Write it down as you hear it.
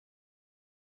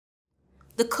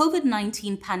The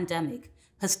COVID-19 pandemic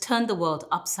has turned the world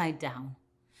upside down,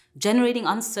 generating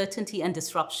uncertainty and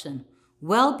disruption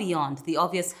well beyond the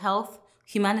obvious health,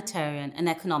 humanitarian, and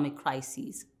economic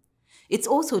crises. It's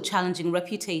also challenging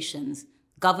reputations,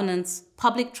 governance,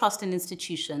 public trust in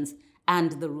institutions,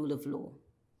 and the rule of law.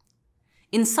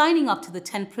 In signing up to the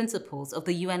 10 principles of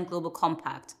the UN Global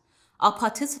Compact, our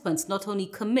participants not only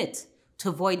commit to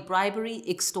avoid bribery,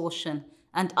 extortion,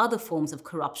 and other forms of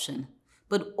corruption,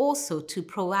 but also to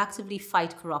proactively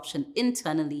fight corruption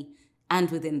internally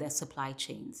and within their supply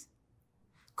chains.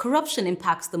 Corruption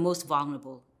impacts the most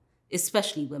vulnerable,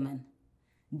 especially women,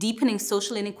 deepening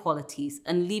social inequalities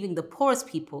and leaving the poorest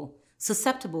people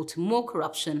susceptible to more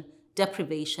corruption,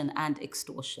 deprivation, and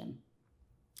extortion.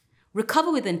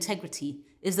 Recover with Integrity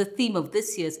is the theme of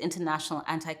this year's International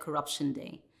Anti-Corruption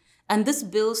Day, and this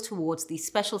builds towards the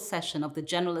special session of the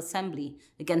General Assembly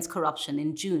Against Corruption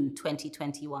in June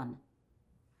 2021.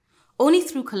 Only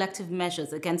through collective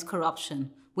measures against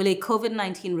corruption will a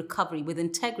COVID-19 recovery with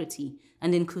integrity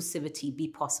and inclusivity be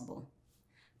possible.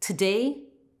 Today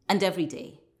and every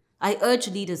day, I urge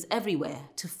leaders everywhere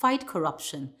to fight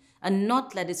corruption and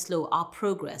not let it slow our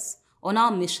progress on our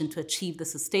mission to achieve the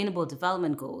Sustainable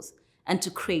Development Goals and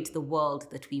to create the world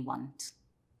that we want.